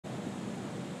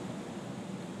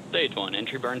Stage 1,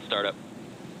 entry burn startup.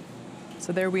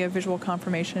 So there we have visual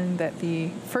confirmation that the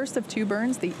first of 2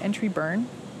 burns, the entry burn,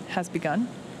 has begun.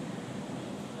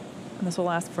 And this will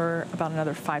last for about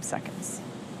another 5 seconds.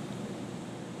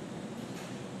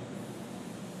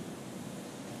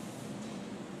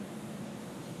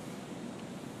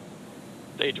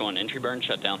 Stage 1, entry burn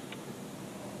shutdown.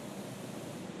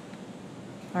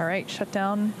 All right,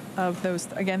 shutdown of those,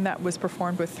 again, that was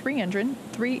performed with 3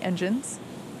 engines.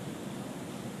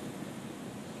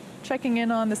 Checking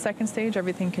in on the second stage,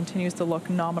 everything continues to look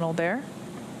nominal there.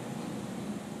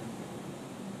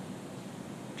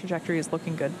 Trajectory is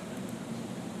looking good.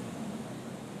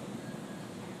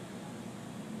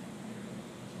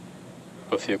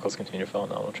 Both vehicles continue to follow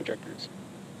nominal trajectories.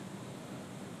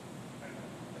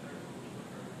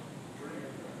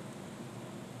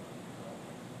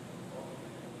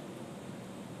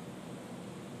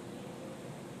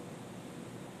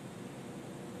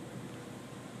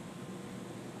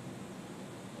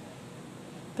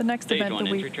 The next Stage event 1,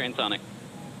 that entry transonic.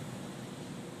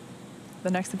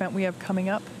 the next event we have coming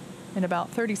up in about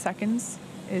 30 seconds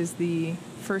is the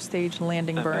first stage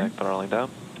landing burn. Back, throttling down.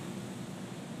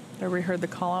 There we heard the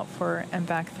call out for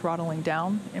MVAC throttling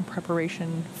down in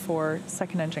preparation for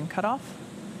second engine cutoff,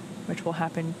 which will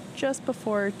happen just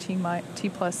before T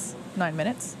plus 9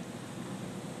 minutes.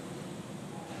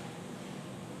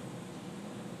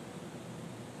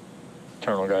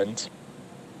 Terminal guidance.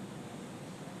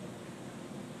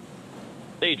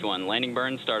 Stage 1, landing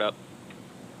burn startup.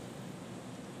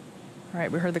 All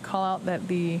right, we heard the call out that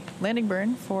the landing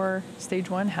burn for stage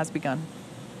 1 has begun.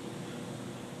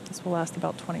 This will last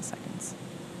about 20 seconds.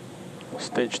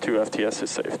 Stage 2 FTS is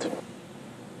saved.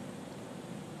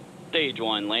 Stage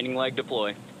 1, landing leg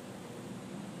deploy.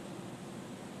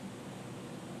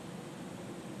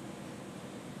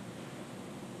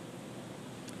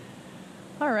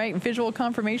 All right, visual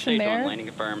confirmation Stage there 1, landing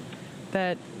confirmed.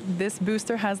 that this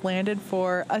booster has landed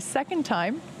for a second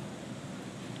time.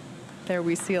 There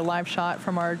we see a live shot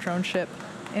from our drone ship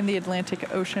in the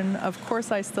Atlantic Ocean. Of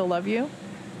course, I still love you.